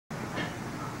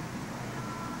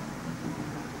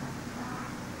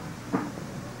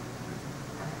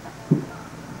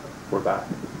back.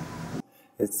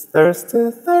 It's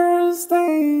Thirsty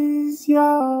Thursdays,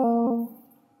 y'all.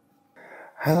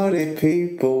 Howdy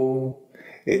people,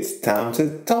 it's time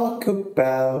to talk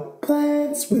about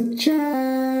plants with jam.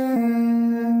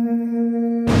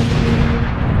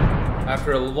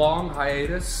 After a long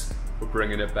hiatus, we're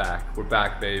bringing it back. We're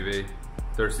back, baby.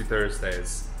 Thirsty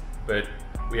Thursdays. But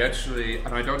we actually,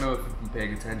 and I don't know if you've been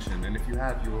paying attention, and if you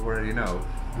have, you already know,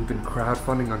 we've been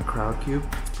crowdfunding on Crowdcube.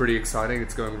 It's pretty exciting.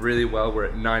 It's going really well. We're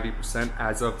at 90%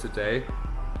 as of today.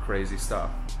 Crazy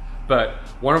stuff. But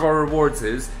one of our rewards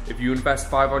is, if you invest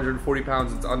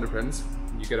 £540 into underpins,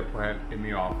 you get a plant in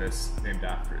the office named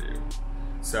after you.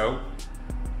 So,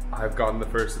 I've gotten the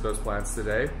first of those plants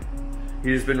today.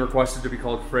 He has been requested to be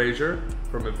called Frazier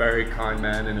from a very kind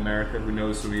man in America who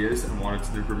knows who he is and wanted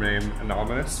to remain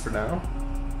anonymous for now.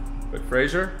 But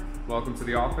Frazier, welcome to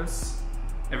the office.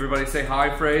 Everybody say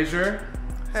hi, Frazier.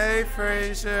 Hey,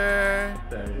 Frazier.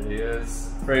 There he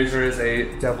is. Frazier is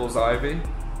a devil's ivy,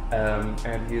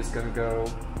 and he is gonna go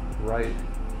right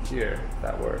here.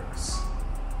 That works.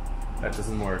 That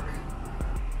doesn't work.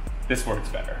 This works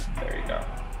better. There you go.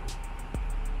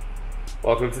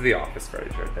 Welcome to the office,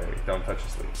 Frazier. There, don't touch your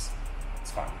sleeves.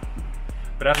 It's fine.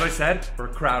 But as I said, we're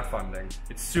crowdfunding.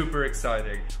 It's super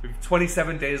exciting. We have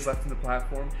 27 days left in the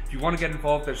platform. If you want to get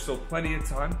involved, there's still plenty of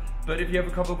time. But if you have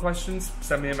a couple of questions,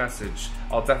 send me a message.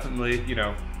 I'll definitely, let you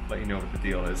know what the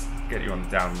deal is. Get you on the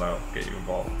down low, get you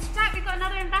involved. Jack, we've got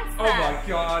another investor. Oh my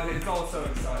God, it's all so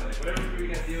exciting. Whenever we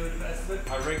get you an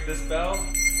investment, I ring this bell.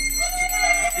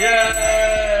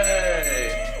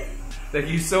 Yay! Thank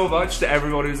you so much to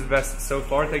everyone who's invested so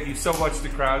far. Thank you so much to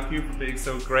Crowdcube for being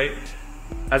so great.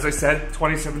 As I said,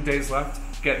 27 days left.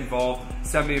 Get involved.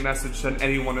 Send me a message. Send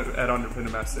anyone at Underpin a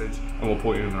message, and we'll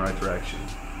point you in the right direction.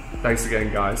 Thanks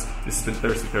again, guys. This has been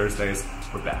Thirsty Thursdays.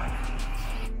 We're back.